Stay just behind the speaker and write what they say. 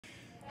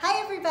Hi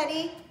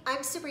everybody,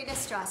 I'm Sabrina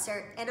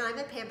Strasser and I'm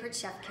a Pampered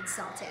Chef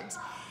consultant.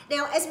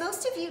 Now, as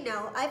most of you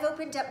know, I've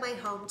opened up my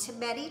home to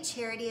many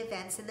charity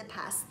events in the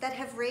past that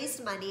have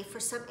raised money for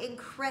some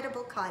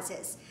incredible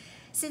causes.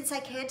 Since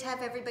I can't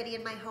have everybody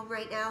in my home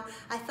right now,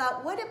 I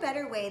thought what a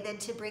better way than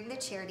to bring the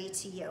charity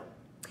to you.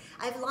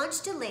 I've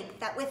launched a link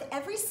that with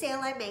every sale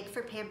I make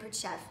for Pampered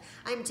Chef,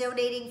 I'm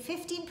donating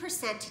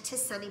 15% to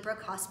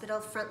Sunnybrook Hospital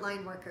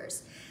frontline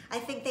workers. I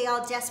think they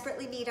all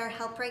desperately need our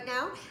help right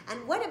now,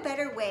 and what a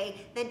better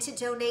way than to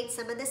donate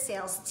some of the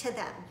sales to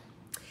them.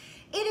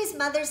 It is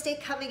Mother's Day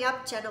coming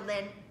up,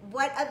 gentlemen.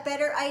 What a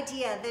better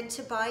idea than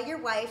to buy your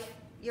wife,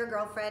 your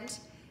girlfriend,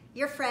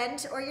 your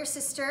friend, or your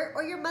sister,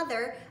 or your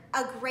mother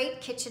a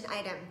great kitchen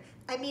item.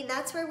 I mean,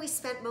 that's where we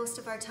spent most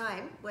of our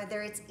time,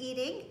 whether it's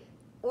eating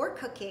or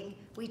cooking.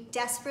 We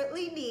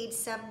desperately need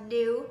some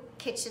new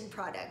kitchen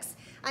products.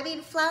 I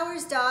mean,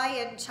 flowers die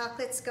and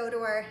chocolates go to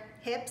our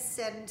hips,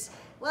 and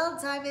well,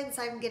 diamonds,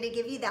 I'm gonna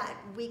give you that.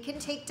 We can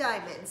take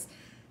diamonds,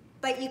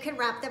 but you can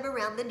wrap them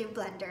around the new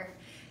blender.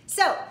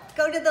 So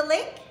go to the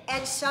link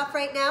and shop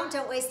right now.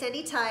 Don't waste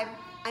any time.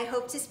 I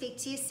hope to speak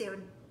to you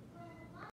soon.